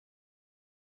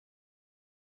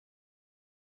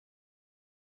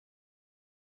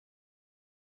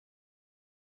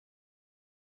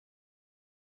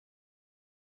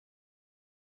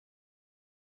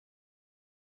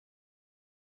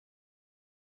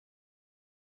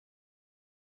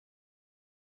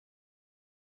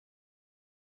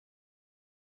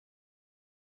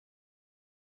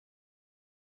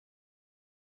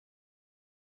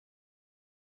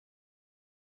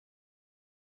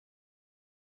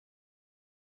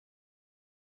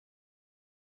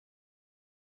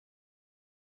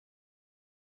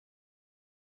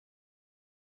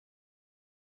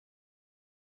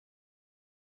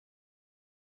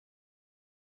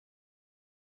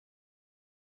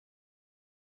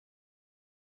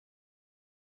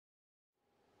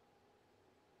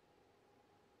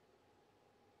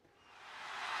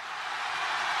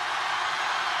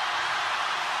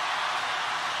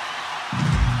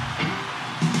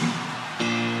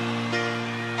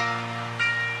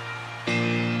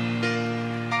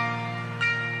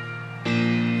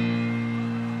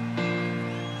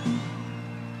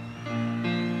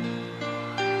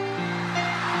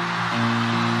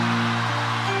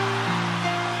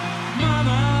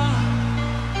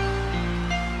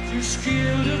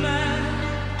killed a man,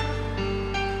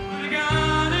 but a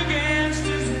gun against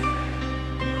his head.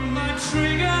 Pulled my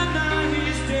trigger, now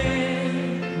he's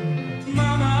dead.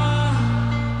 Mama,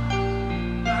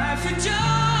 life had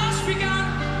just begun,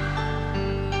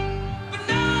 but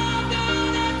now I'm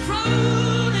gonna throw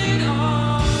it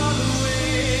all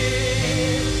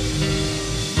away.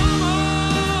 Mama,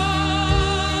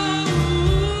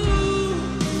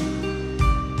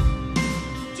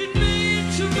 didn't mean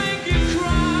to make you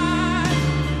cry.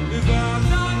 If I'm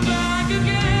not back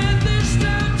again this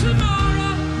time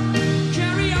tomorrow,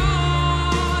 carry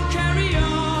on, carry on.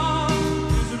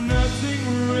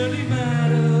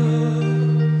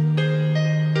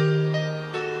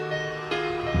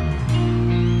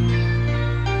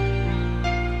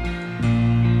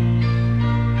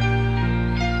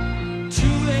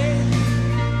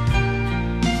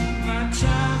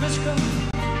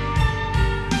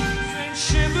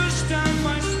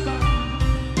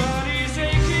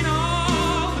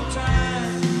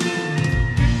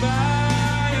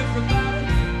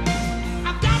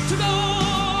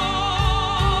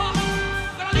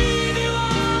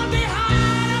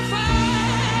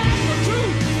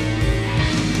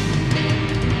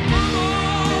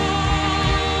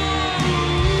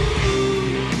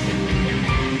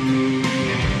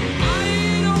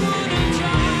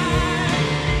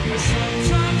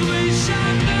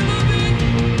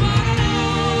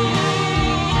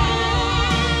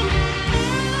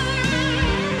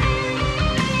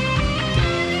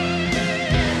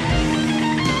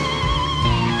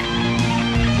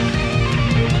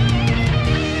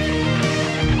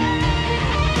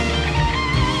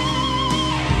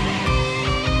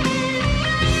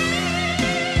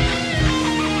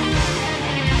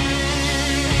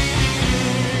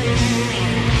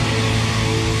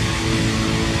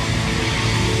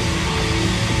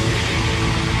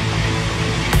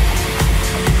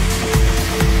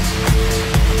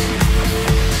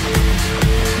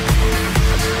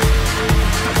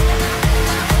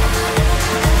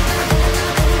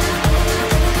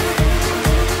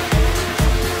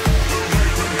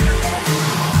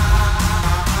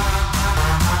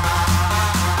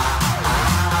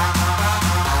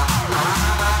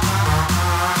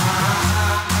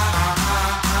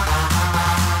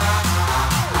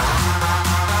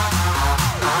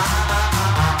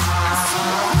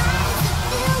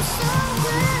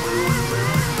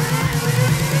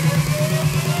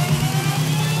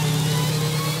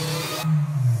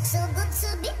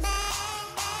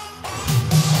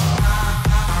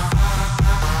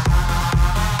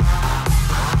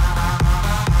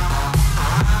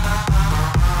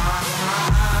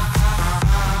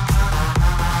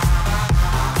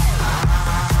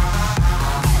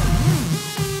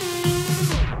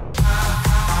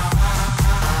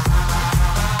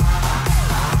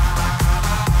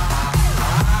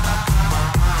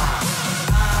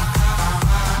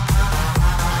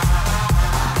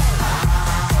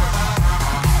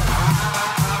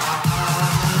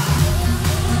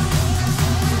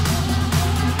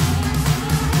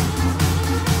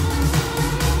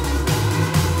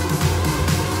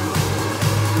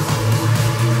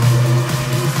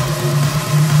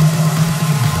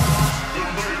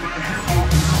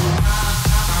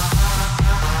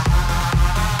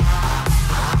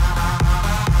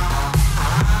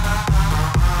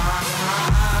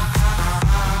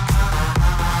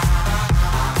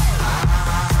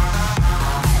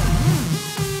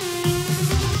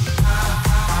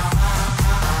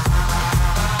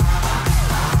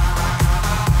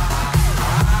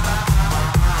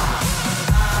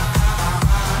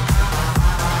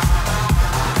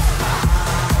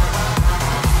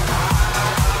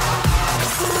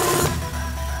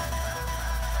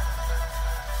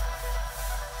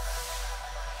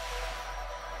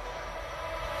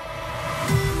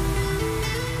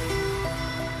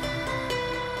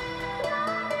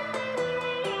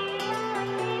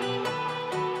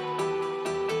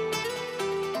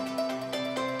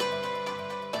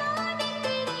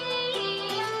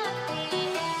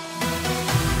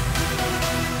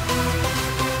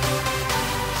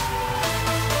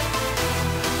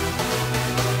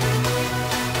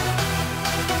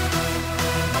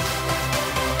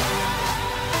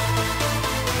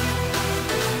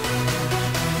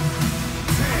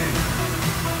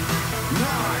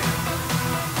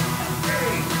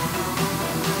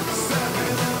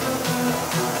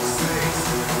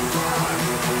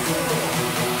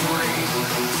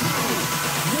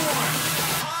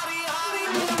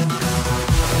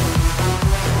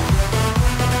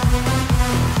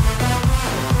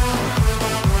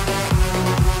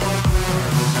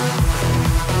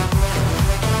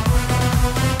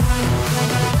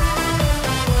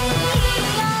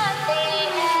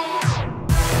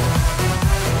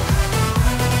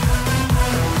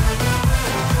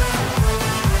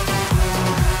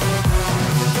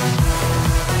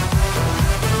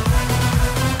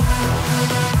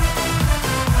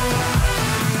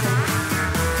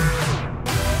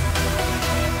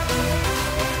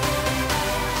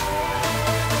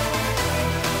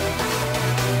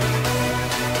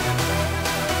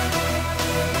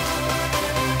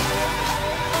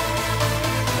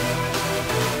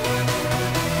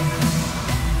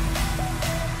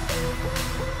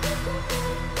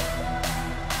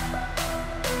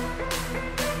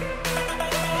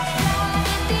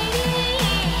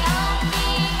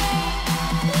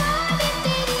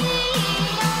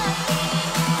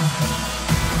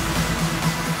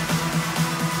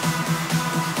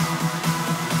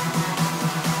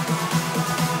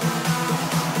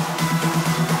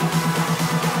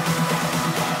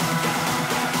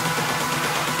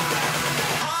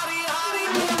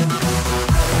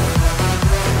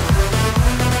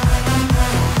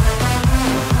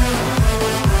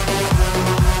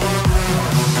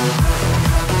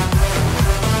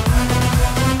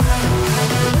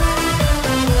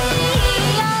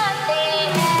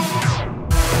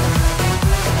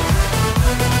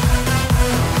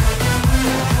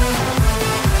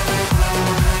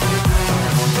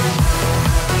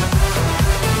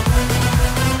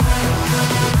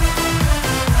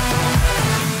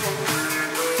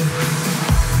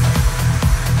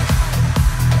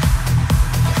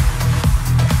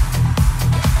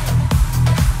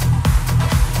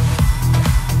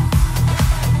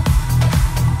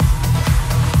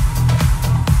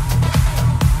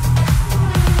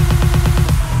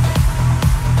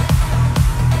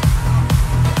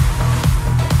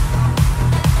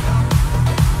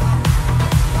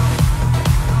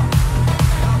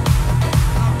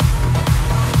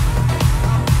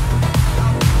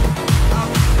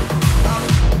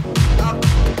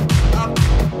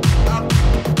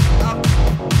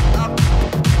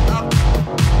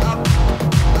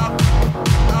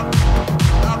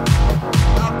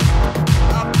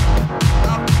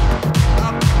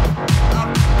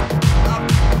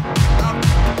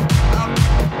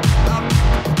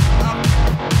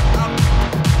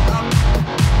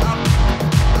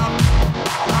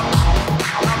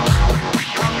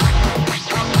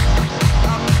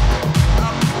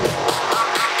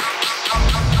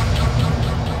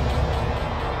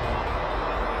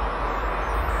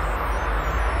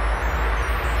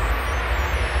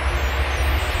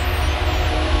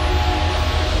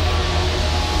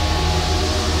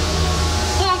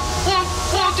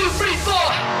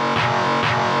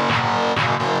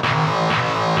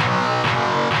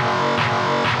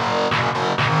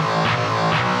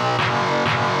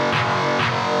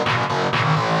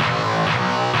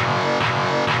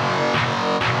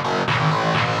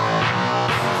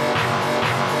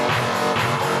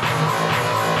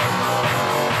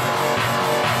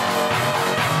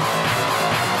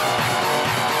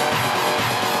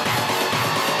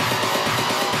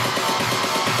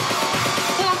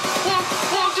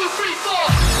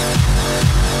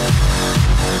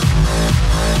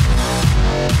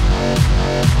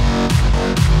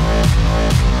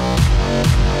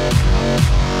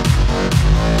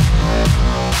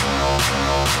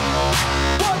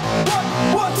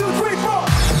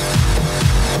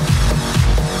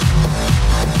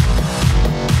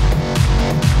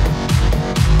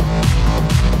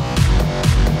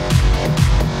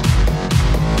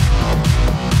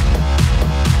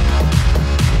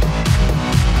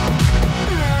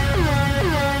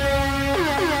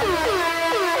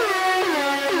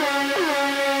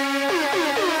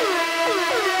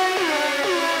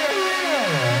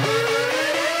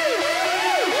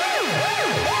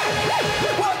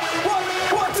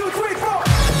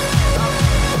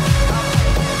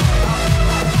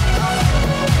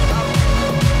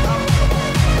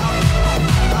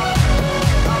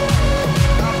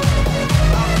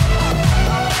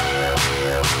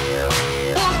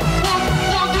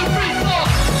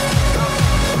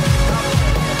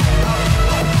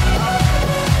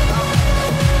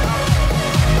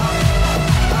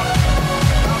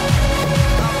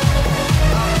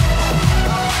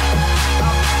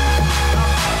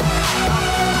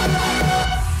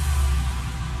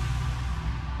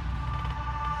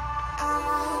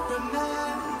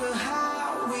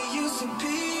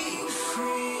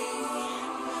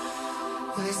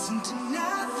 Listen to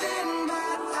nothing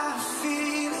but our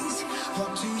feelings.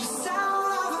 Walk to the sound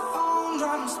of our own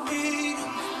drums beating.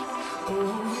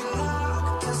 Oh, we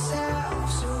locked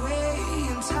ourselves away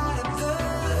inside of the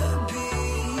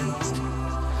beast.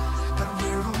 But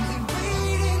we're only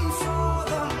waiting for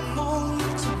the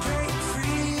moment to break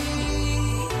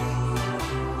free.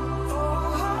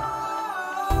 Oh,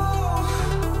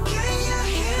 can you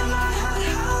hear my heart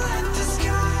howl at the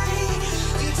sky?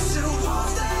 It's a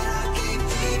wolf that I keep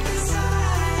deep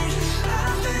inside.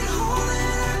 I've been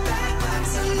holding her back, but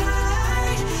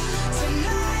tonight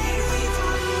we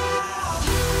run wild.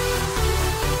 Tonight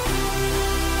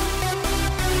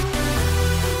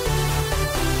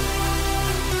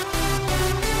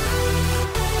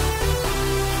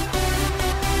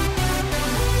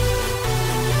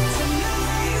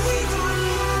we run wild. Tonight we run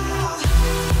wild.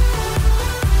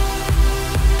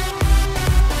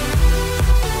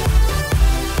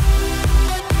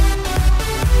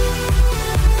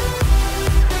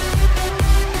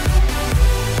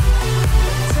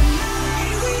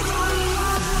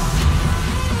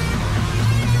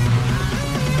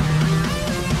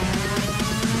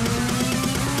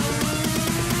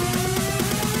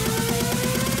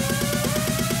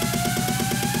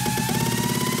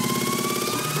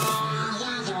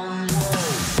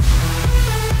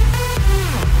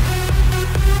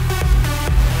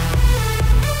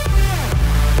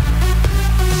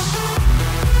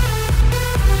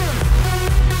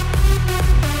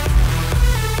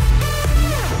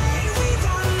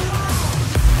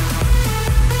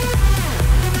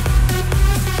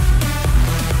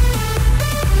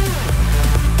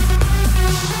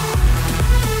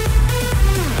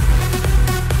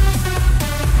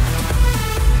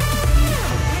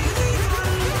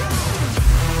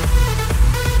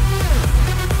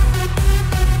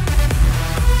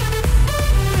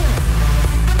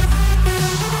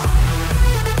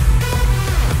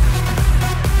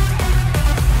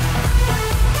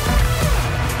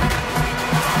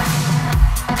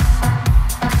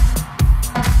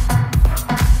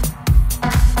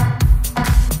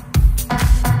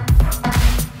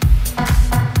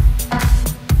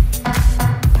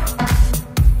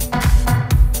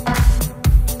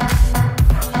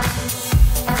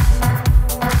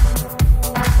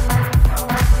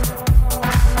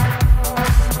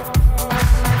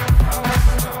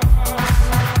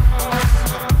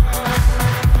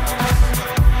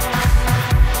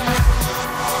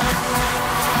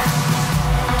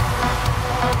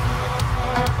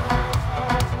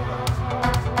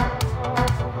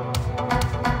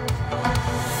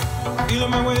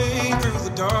 Feeling my way through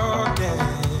the darkness,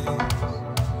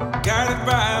 guided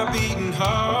by a beating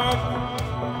heart.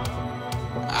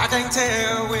 I can't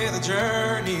tell where the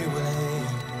journey will end,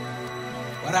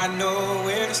 but I know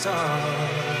where to start.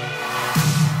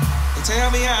 They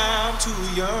tell me I'm too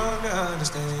young to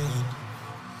understand.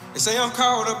 They say I'm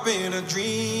caught up in a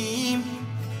dream.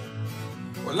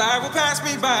 Well, life will pass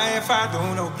me by if I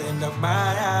don't open up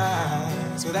my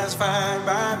eyes. So that's fine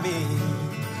by me.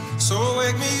 So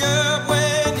wake me up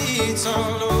when it's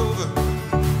all over,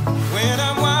 when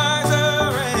I'm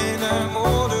wiser and I'm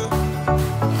older.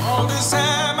 All this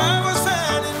time I was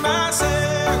finding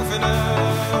myself and I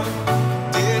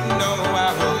didn't know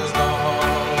I was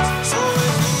lost. So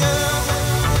wake me up,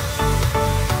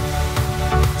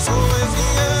 so wake me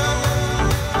up,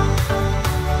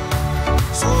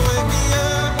 so wake me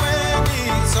up when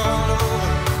it's all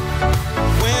over,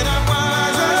 when I'm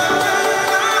wiser and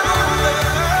I'm older.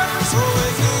 So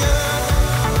wake me up.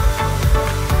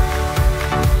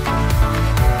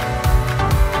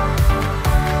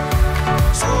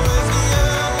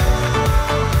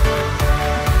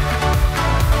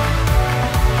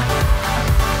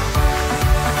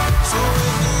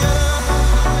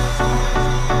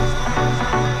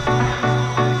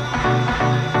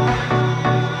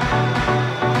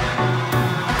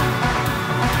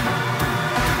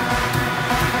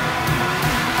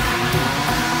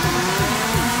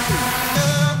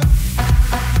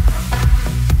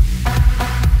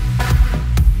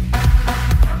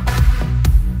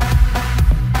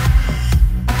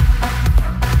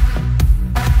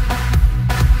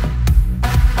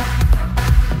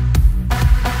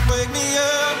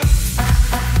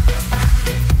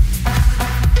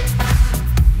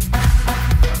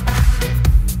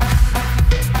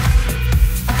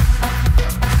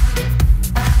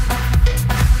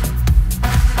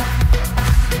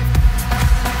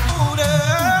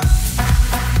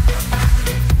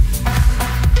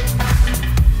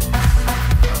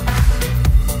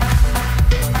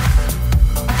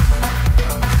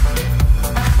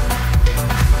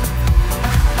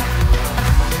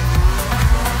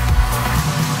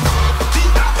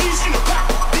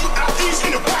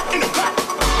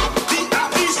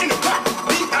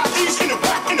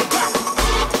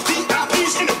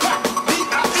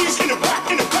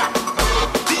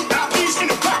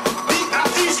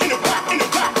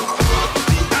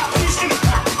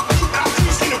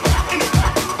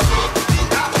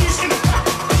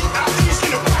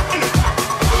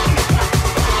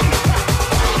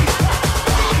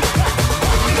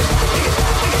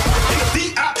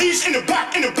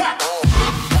 back, in the back.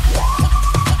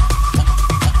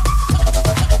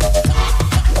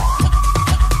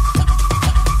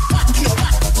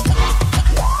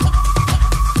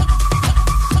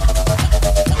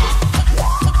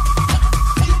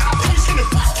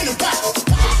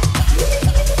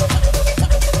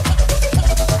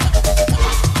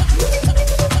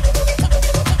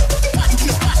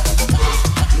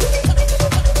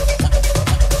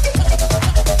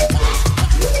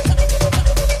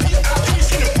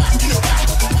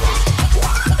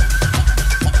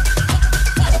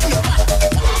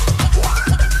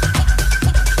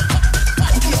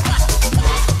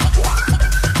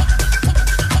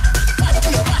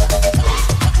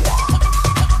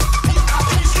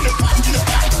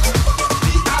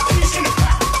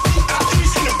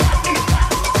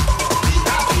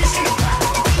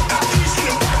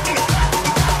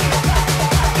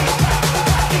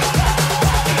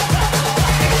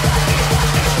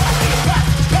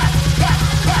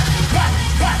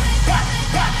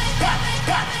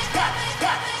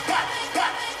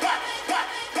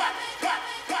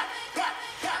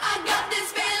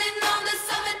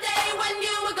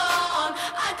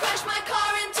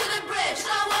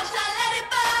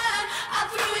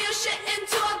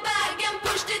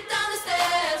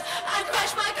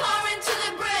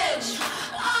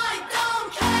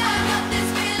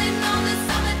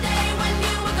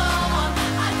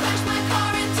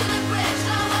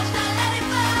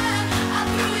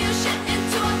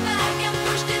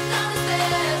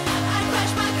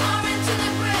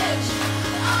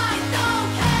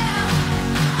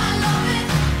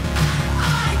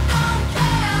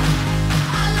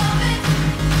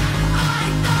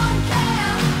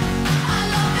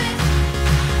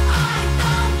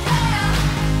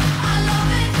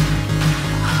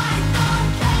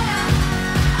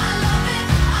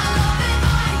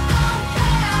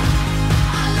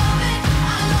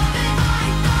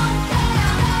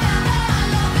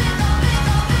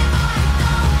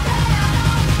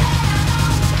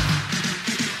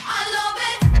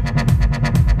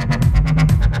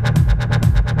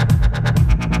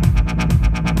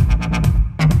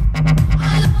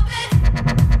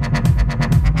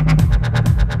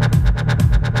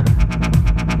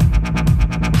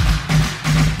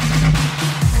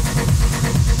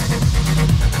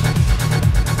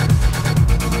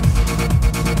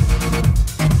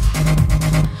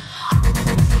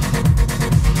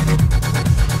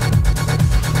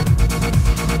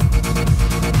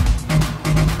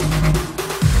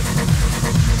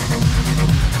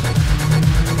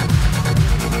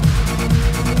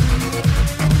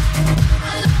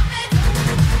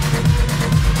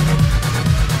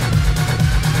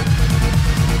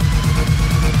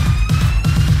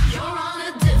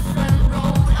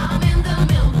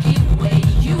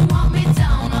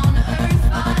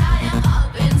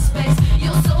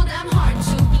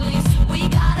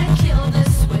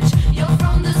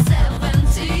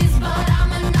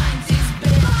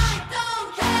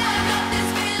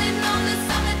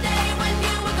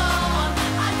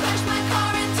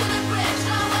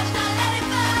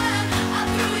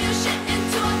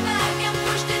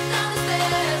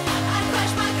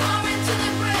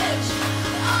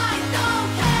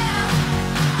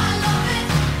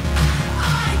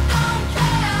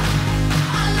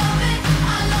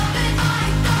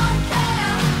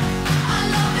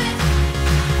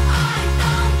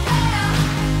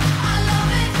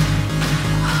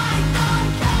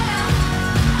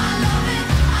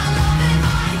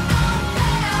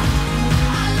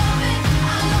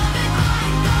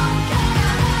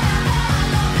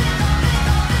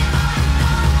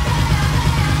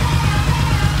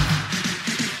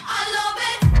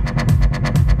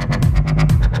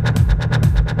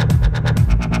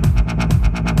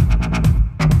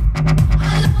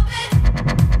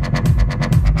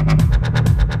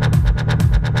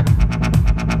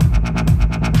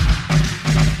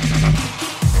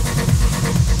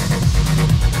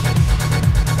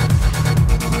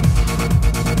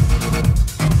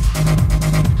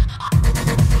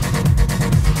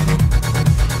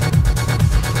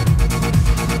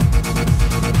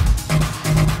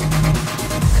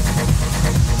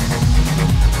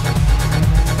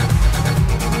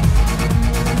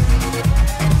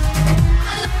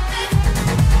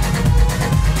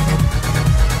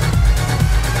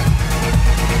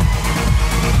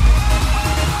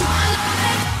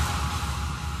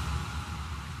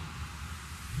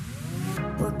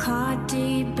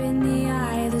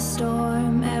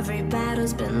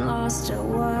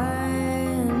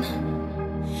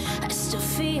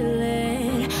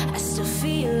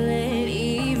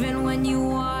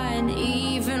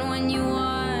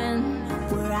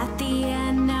 We're at the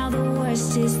end now, the world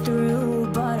worst is through,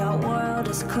 but our world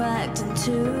is cracked in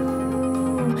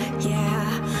two.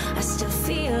 Yeah, I still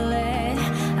feel it,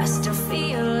 I still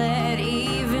feel it,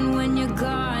 even when you're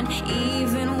gone,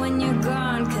 even when you're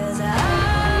gone. 'Cause I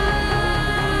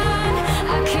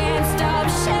can't stop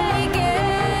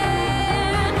shaking,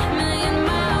 million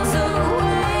miles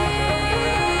away,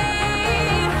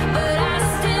 but I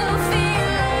still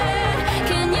feel it.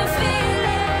 Can you feel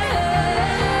it?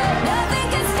 Nothing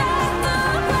can stop the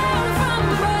ground from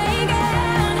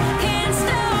breaking. Can't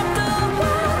stop the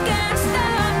world, can't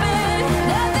stop it.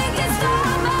 Nothing can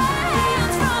stop my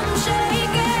hands from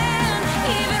shaking,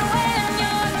 even when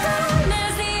you're gone.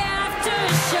 There's the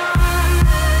aftershock.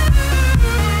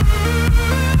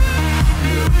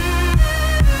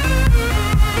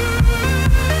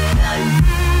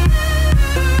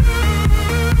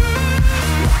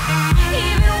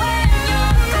 Even when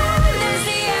you're gone, there's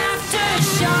the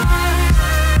aftershock.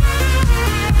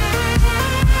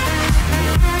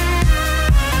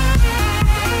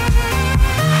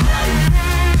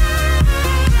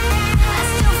 I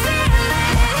still feel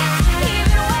it,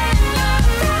 even when you're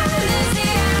gone, there's the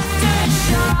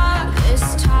aftershock. This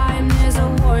time there's a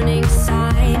warning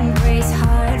sign, brace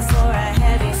hard for a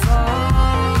heavy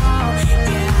fall.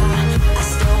 Yeah, I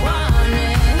still want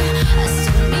it, I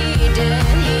still need it,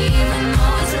 even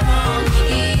though it's wrong,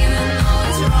 even though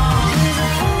it's wrong. 'Cause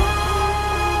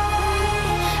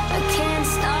I can't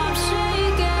stop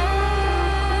shaking,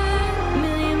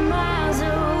 million miles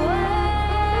away,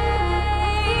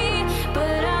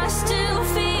 but I still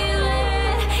feel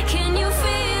it. Can you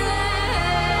feel it?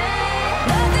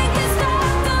 Nothing can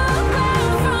stop the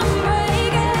ground from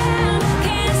breaking.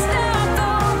 Can't stop the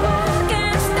world,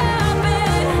 can't stop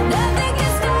it. Nothing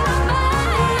can stop my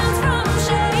hands from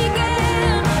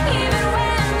shaking, even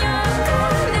when you're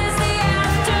gone. There's the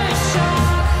aftershock.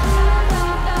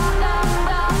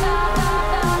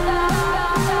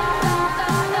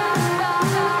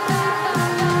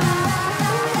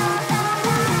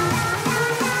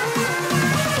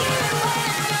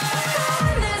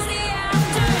 There's the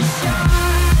aftershock.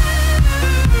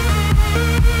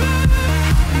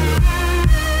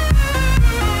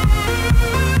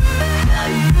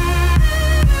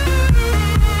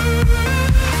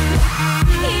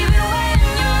 Even when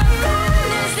you're gone,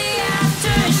 there's the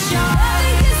aftershock.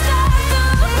 Nothing can stop the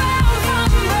ground from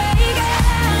breaking.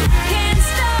 Can't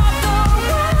stop the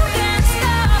world, can't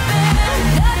stop it.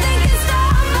 Nothing can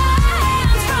stop my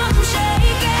hands from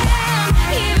shaking,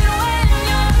 even when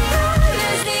you're gone.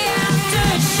 There's the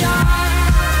aftershock.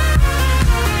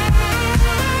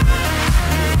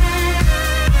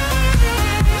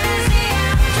 There's the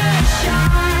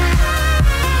aftershock.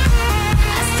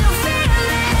 I still feel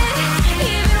it,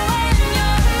 even when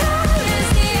you're gone. There's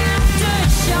the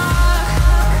aftershock.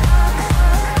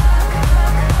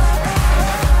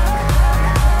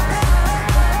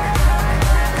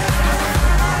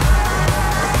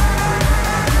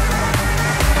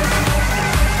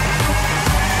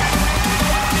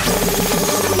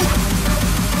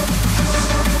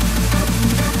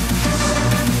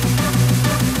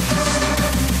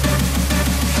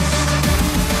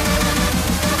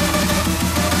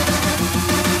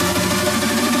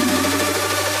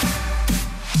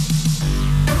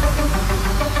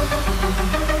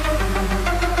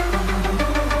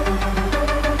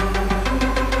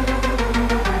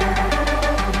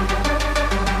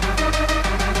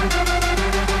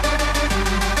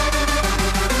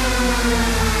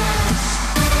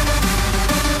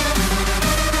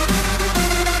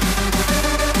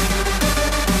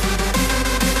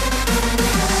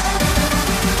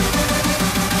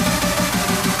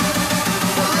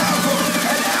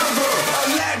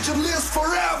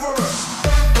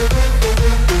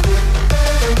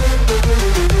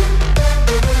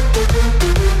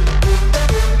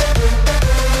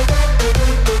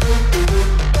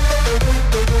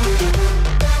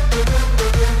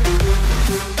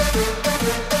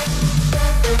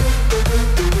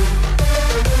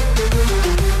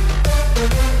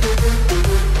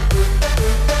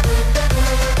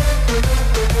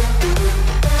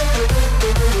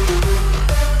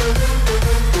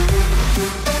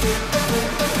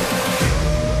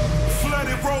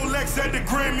 Flooded Rolex at the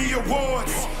Grammy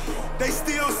Awards. They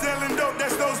still selling dope,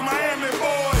 that's those Miami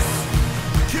boys.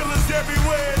 Killers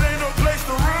everywhere, it ain't no place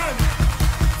to run.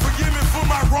 Forgive me for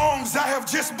my wrongs, I have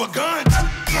just begun.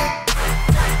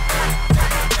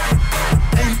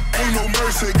 Ain't no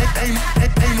mercy, ain't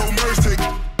no mercy.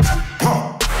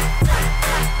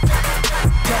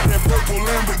 Got that purple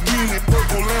Lamborghini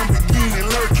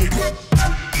lurking.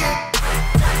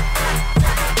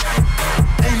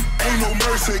 Ain't no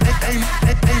mercy,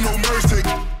 ain't no mercy.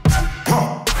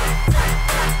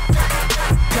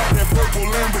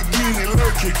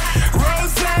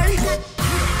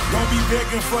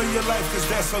 begging for your life, cause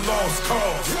that's a lost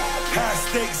cause. High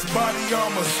stakes, body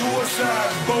armor,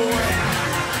 suicide, boy.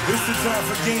 It's the time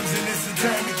for games and it's the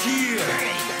time to kill.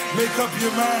 Make up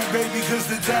your mind, baby,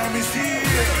 cause the time is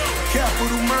here.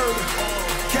 Capital murder,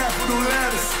 capital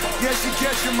letters. Yeah, she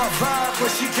catching my vibe,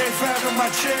 but she can't fathom my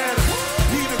chatter.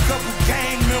 Need a couple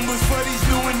gang members for these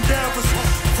new endeavors.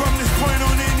 From this point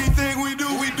on, anything we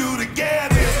do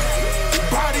together.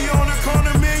 Body on the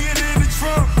corner, million in the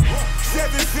trunk. 7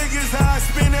 figures, how I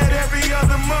spend that every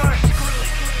other month.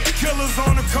 Killers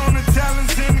on the corner,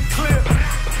 talents in the clip.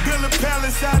 Build a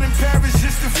palace out in Paris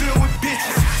just to fill with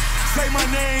bitches. Say my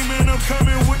name and I'm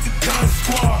coming with the gun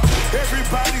squad.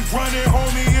 Everybody running,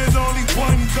 homie, is only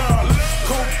one God.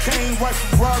 Cocaine, white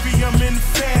Ferrari, I'm in the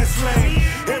fast lane.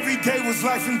 Every day was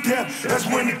life and death, that's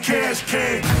when the cash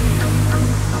came.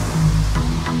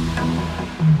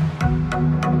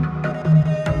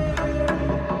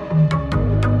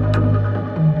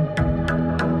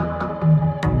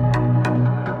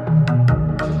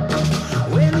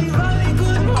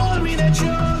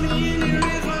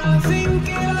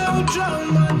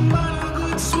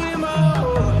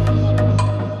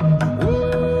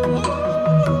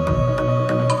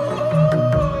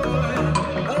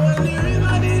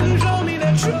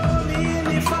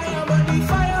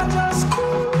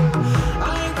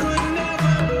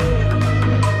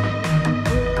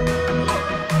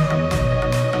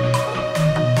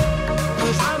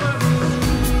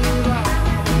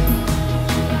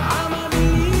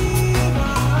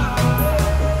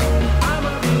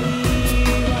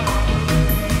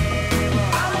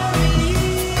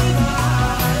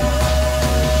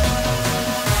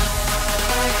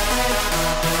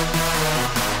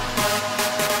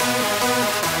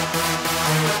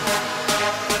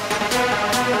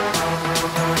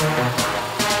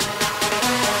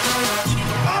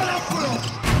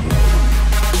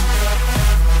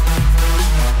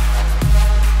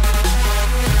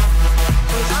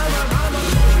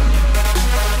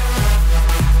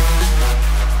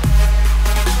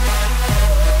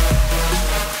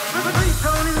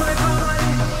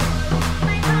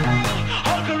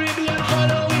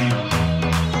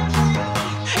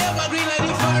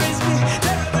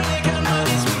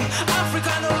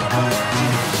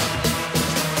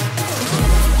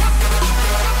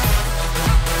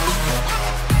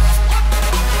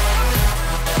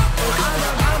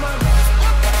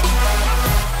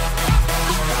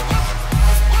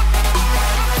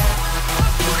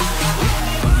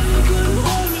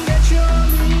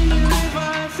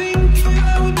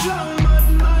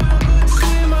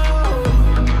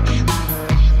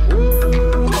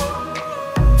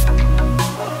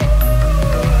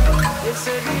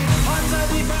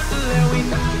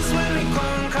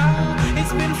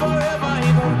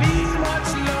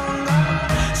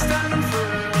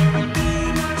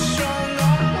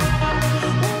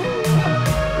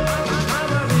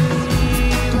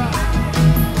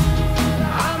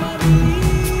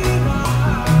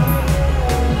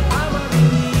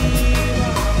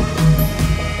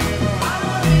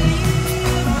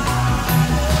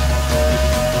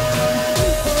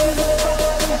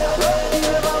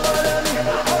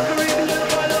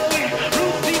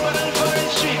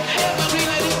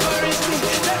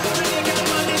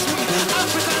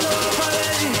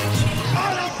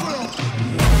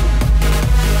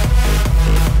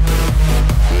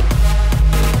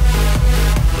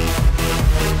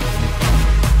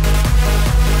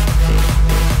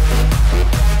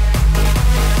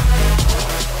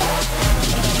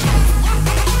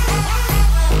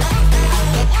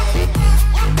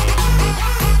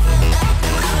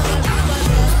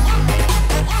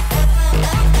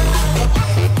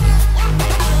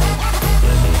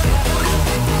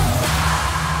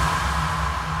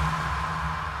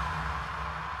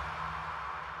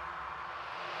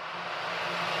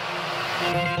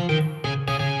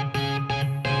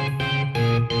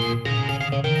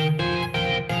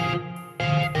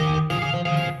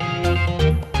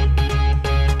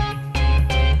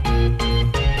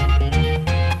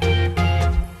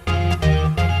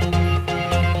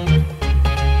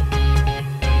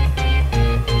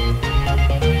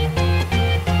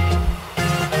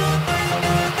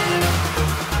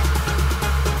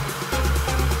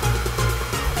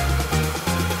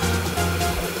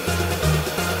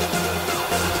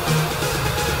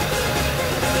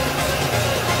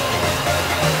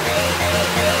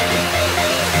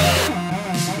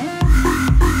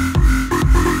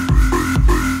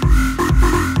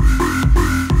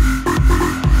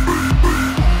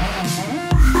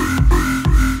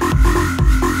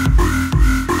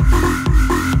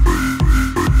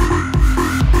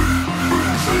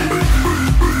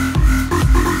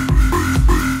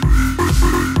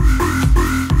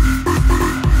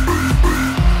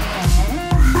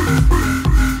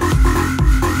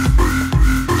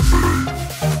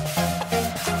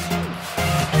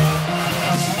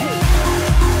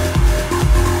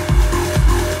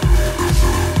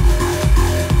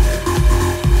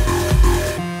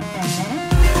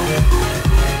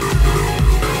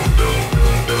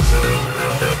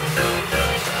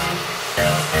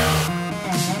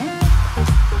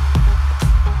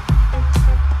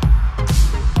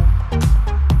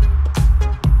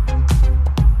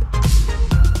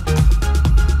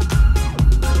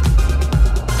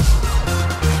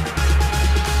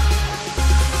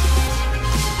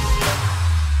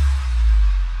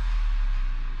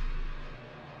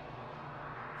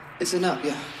 Listen up,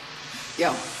 yo.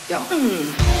 Yo, yo.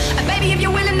 And baby, if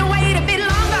you're willing to wait a bit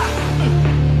longer,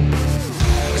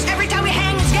 'cause every time we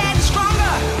hang, it's getting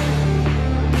stronger.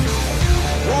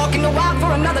 Walking the walk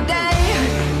for another day.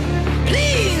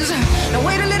 Please, now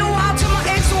wait a little while till my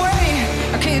aches away.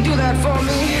 Can you do that for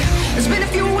me? It's been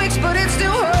a few weeks, but it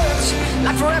still hurts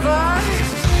like forever.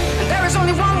 And there is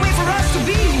only one way for us to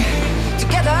be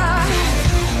together.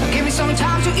 Give me some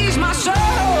time to ease my soul.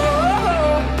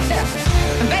 Yeah.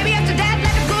 And baby, after that,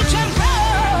 let the good times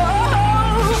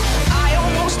roll. I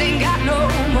almost ain't got no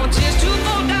more tears to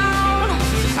fall down.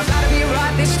 I gotta be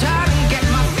right this time and get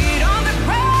my feet on the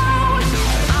ground.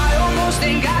 I almost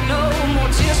ain't got no more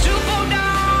tears to fall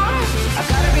down. I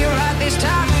gotta be right this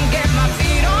time and get my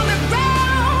feet on the ground.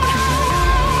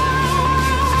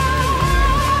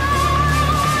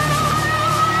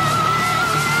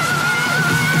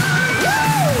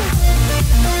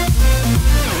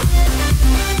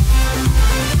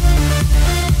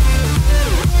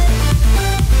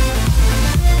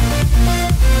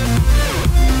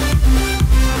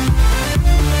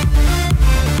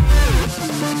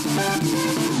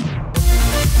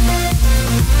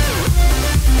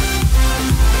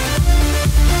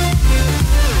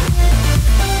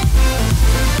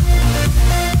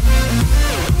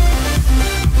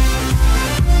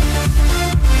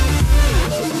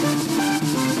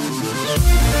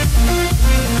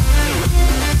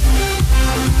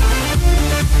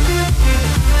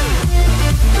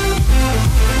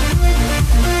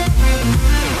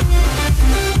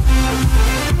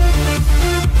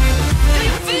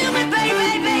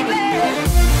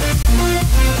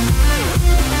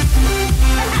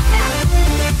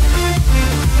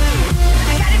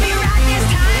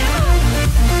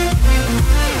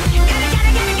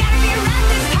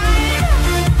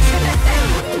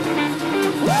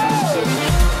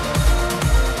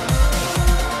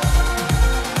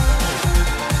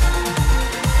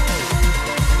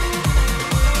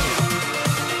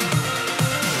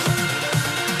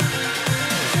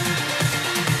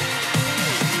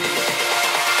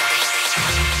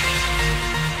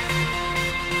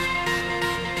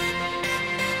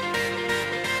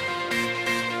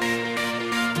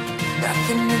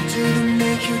 Nothing to do to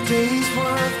make your days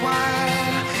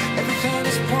worthwhile. Everything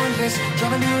is pointless,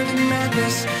 driving you to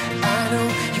madness. I know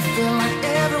you feel like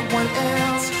everyone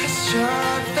else has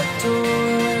shut the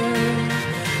door.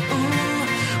 Ooh,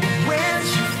 when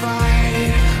you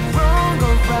fight, wrong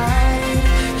or right,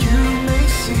 you may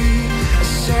see a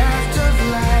shaft of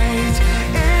light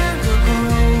and the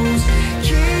grows.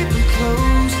 Keep it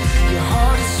close, your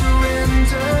heart is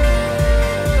surrendered.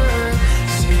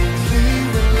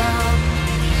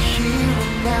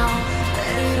 Now,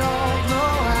 let it all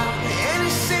blow out. Any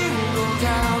single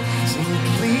doubt,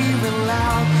 simply real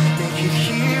loud. Make it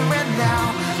here and now.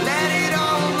 Let it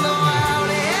all blow out.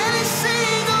 Any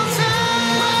single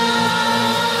time.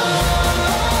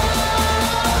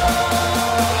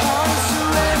 Heart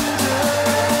surrender.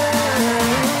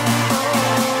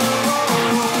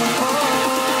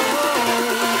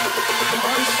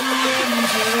 Heart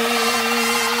surrender.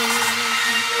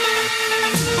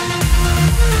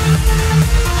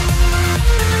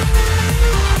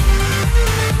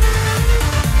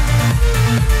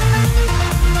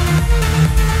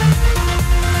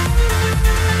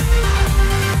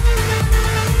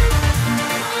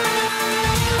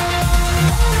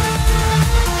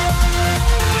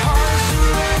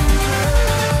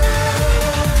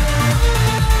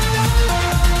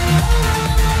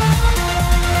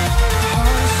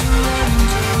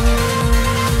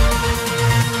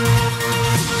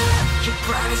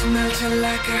 Melting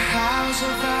like a house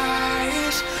of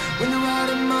ice. When you're out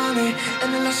of money and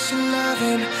the less you're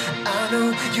loving, I know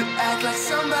you act like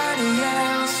somebody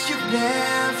else you've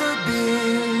never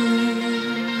been.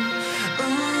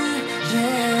 Ooh,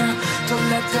 yeah. Don't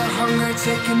let the hunger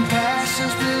taking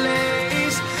passion's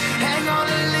place. Hang on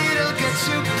a little, get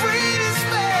your breathing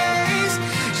space.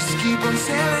 Just keep on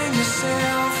telling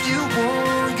yourself you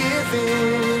won't give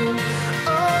in.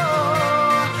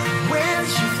 Oh, when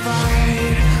you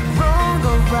fight, wrong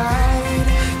or right,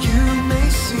 you may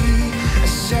see a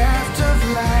shaft of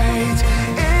light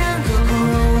and the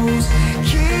grows.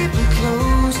 Keep it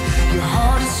close, your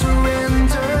heart is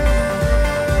surrendered.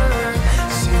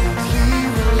 Simply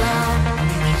real out,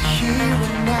 make it here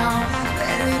and now.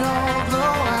 Let it all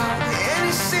blow out,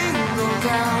 any single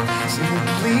doubt.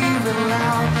 Simply real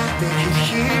out, make it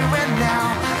here and now.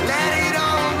 Let it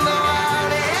all blow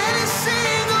out, any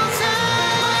single time.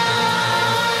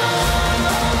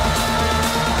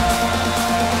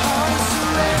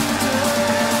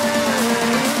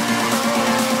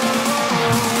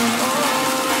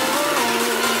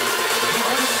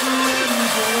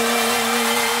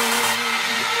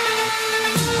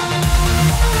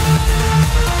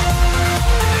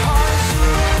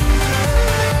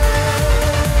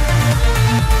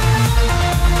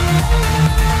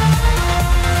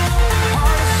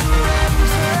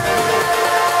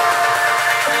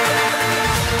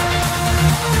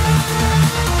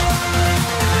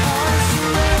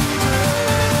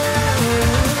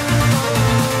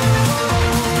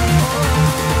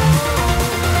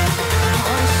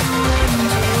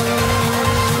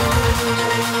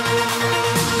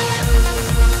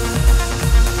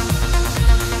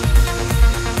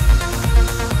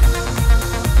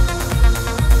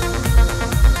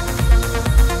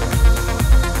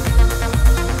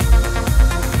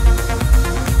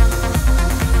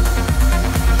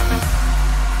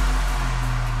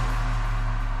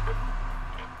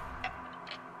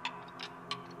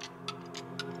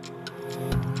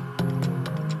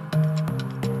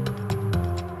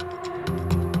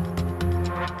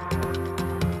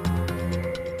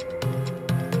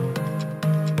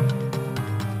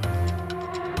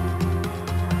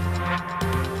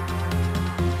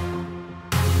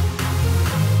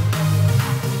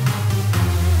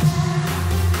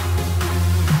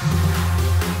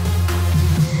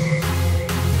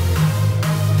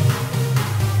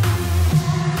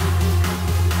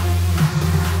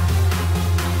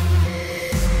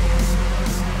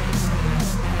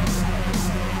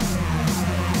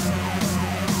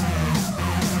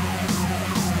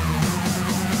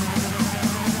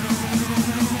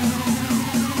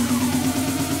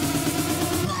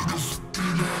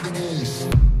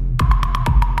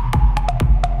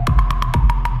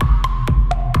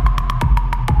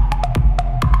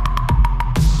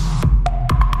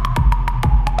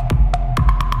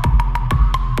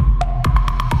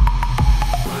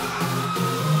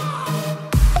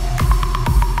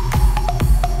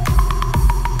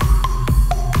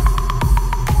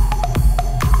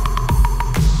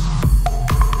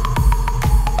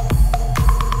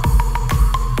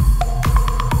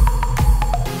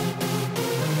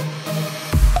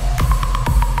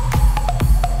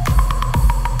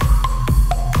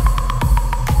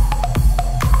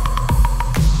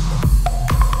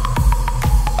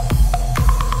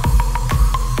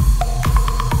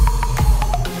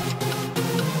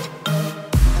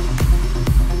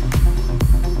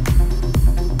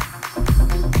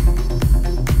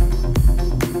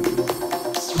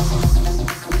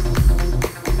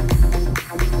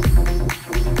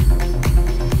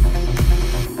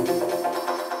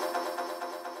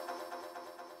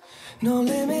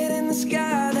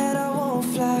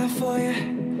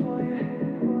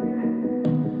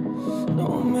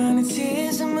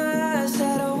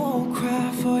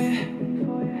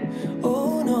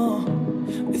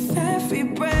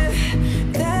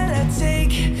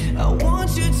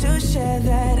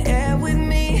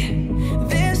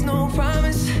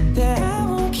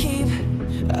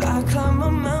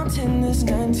 is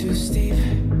none too steep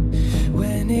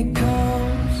when it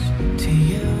comes to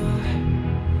you.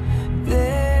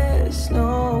 There's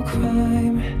no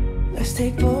crime. Let's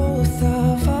take both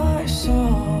of our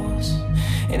souls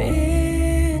and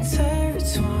intertwine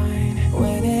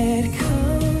when it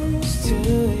comes to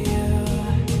you.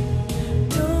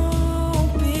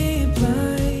 Don't be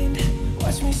blind.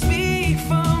 Watch me speak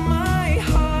from my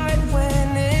heart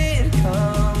when it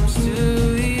comes to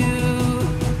you.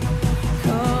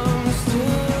 Comes to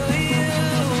you.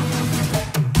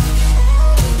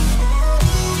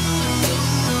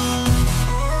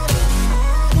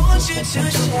 Want you to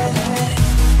share that.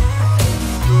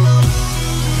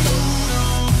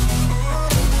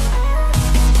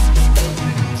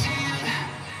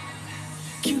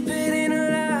 Cupid in a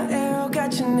light arrow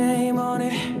got your name on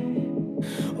it.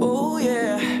 Oh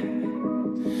yeah.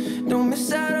 Don't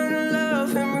miss out on the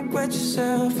love and regret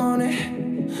yourself on it.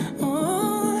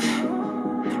 Oh.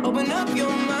 Open up your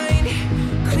mind,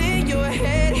 clear your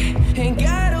head. Ain't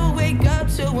gotta wake up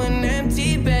to an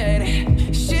empty bed.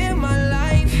 Share my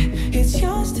life, it's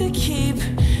yours to keep.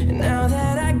 Now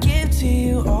that I give to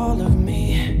you all of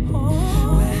me.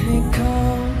 When it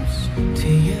comes to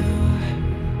you,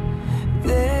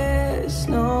 there's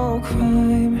no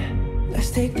crime. Let's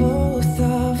take both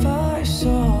of our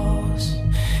souls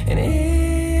and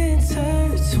intertwine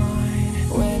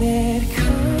when it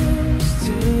comes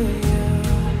to you.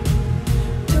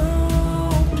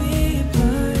 Don't be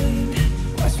blind.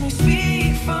 Watch me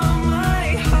speak from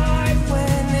my heart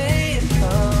when it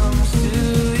comes to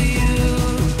you.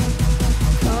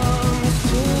 Comes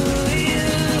to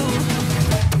you.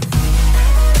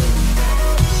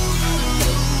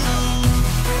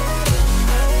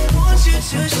 Want you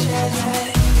to share that.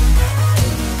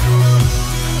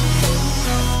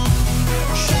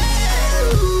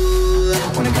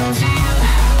 When it comes to you,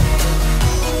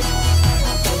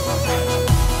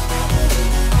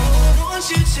 want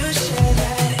you to share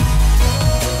that.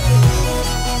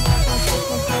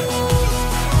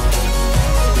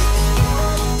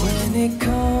 When it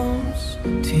comes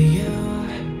to you,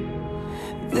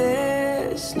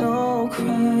 there's no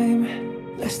crime.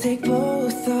 Let's take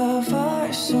both of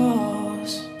our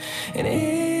souls and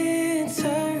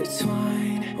intertwine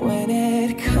when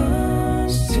it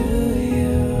comes to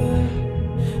you.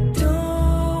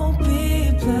 Don't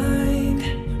be blind.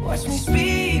 Watch me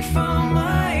speak from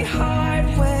my heart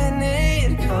when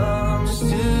it comes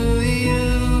to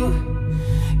you.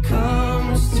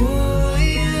 Comes to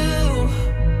you.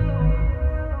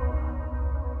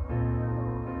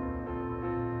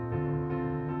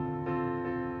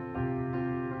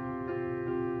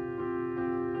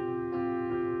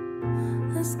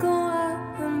 Let's go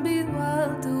out and be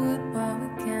wild, do it while we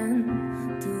can.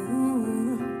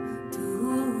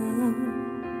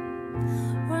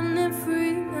 Running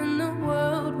free in the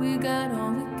world, we got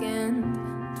all we can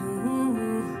do.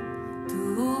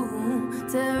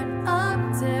 Tear it up,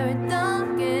 tear it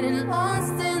down, getting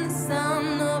lost in the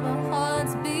sound of our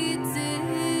hearts beating.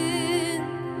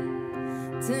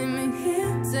 Take me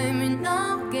here, take me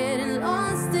now, getting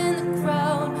lost in the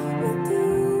crowd with you.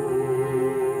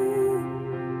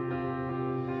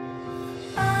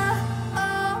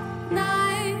 All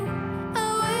night, I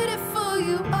waited for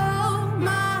you all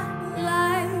my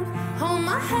life. Hold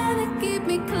my hand and keep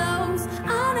me close.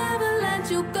 I'll never let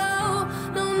you go.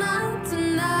 No, not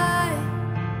tonight.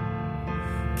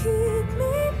 Keep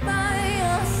me by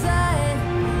your side.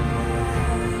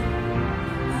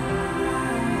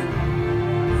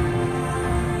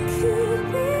 Keep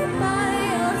me by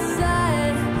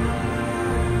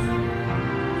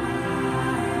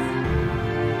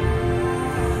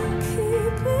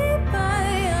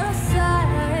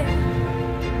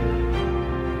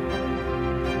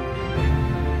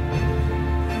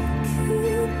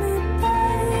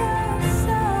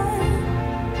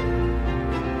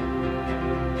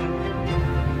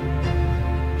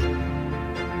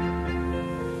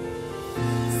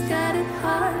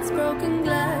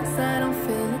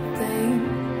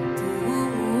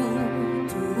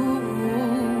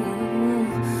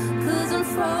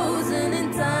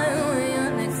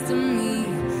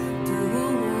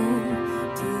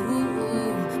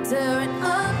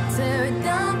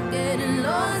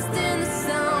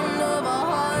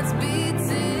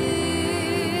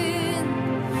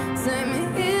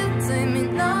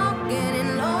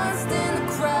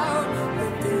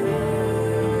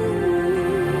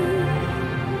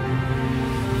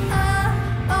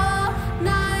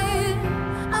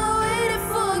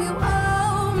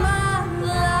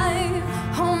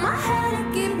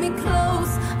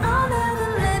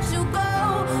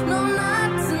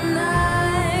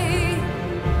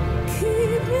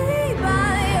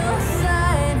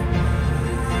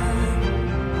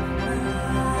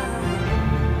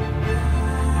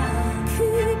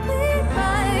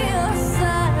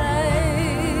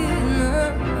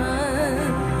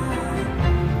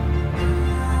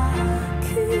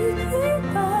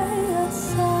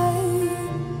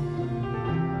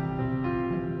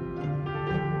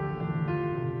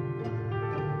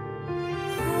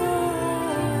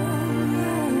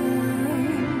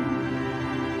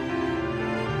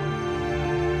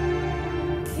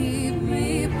keep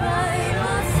me by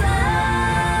your side.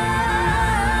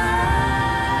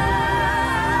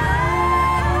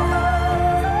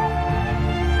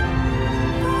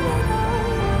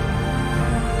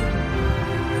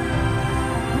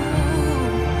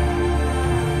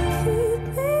 Keep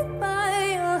me by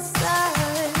your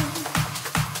side.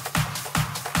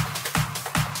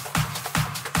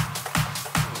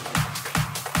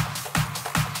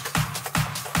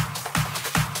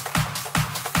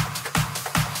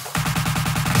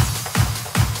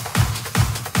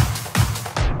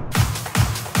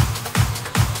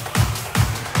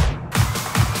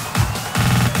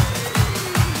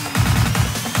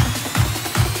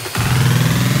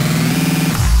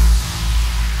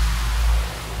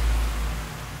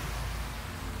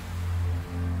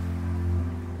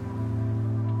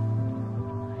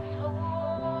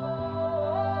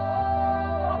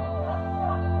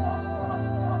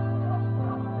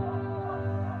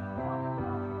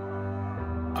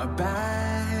 Our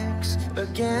backs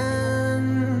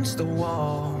against the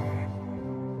wall.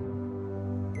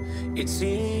 It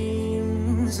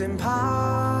seems impossible,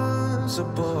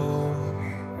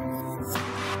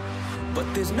 but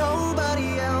there's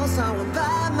nobody else I want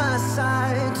by my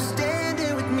side to stand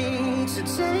here with me to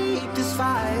take this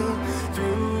fight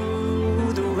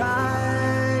through the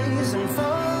rise and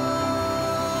fall.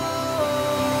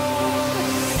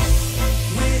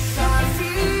 With our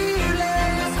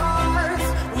fearless hearts,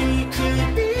 we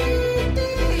could beat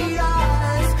the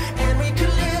odds, and we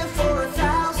could live for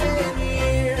 1,000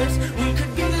 years. We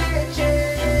could be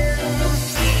legends.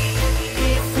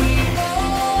 If we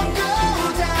all go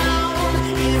down,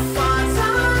 if our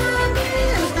time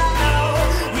is now,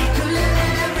 we could let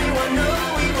everyone know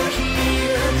we were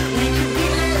here. We could be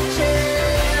legends.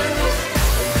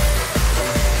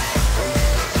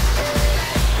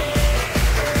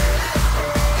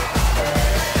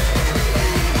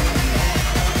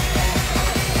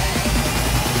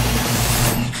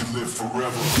 We can live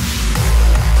forever.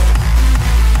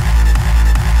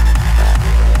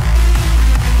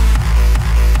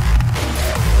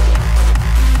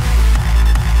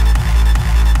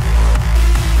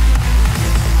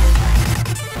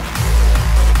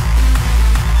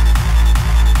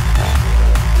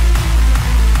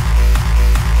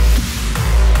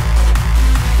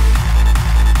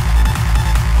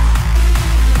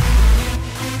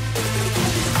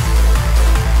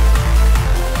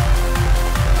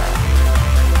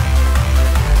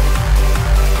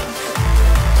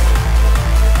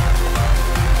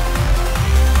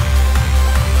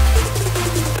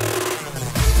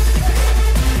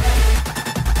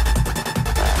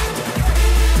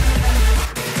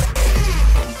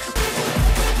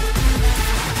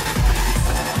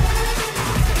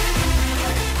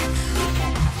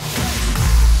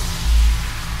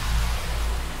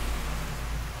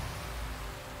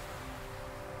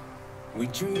 We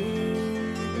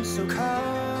dream so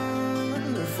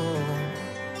colorful.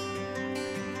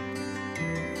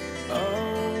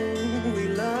 Oh, we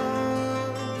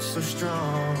love so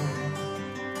strong.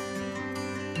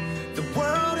 The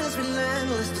world is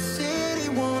relentless, the city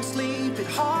won't sleep. It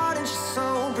hardens your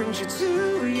soul, brings you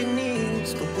to your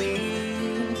knees. But we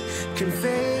can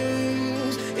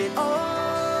face it all.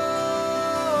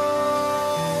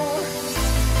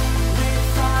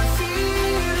 With our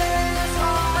fearless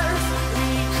hearts, we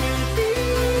could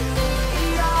beat the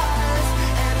odds,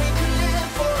 and we could live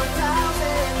for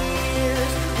 1,000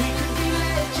 years. We could be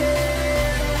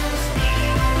legends.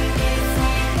 If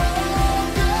we all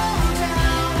go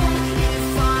down, if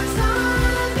our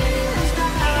time is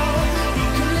now, we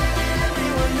could let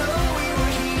everyone know we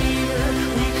were here.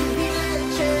 We could be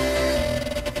legends.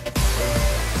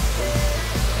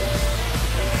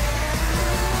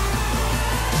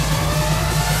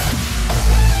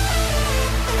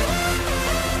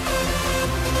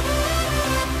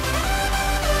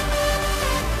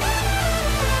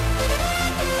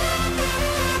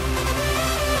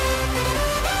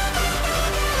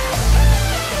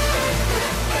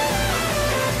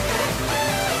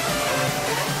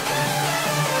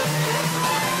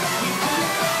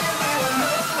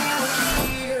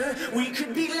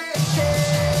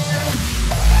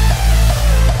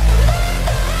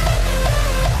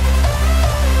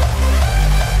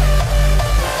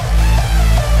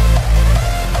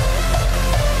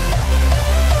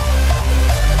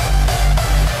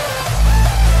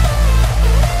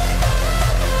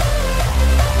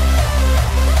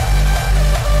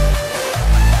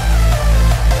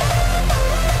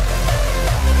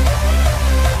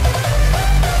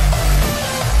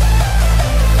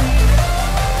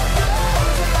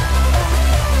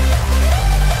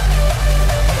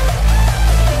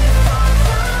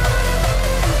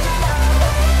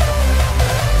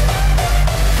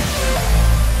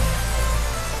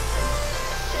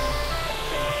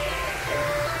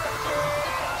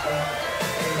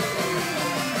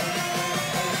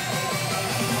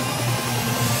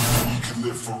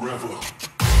 forever.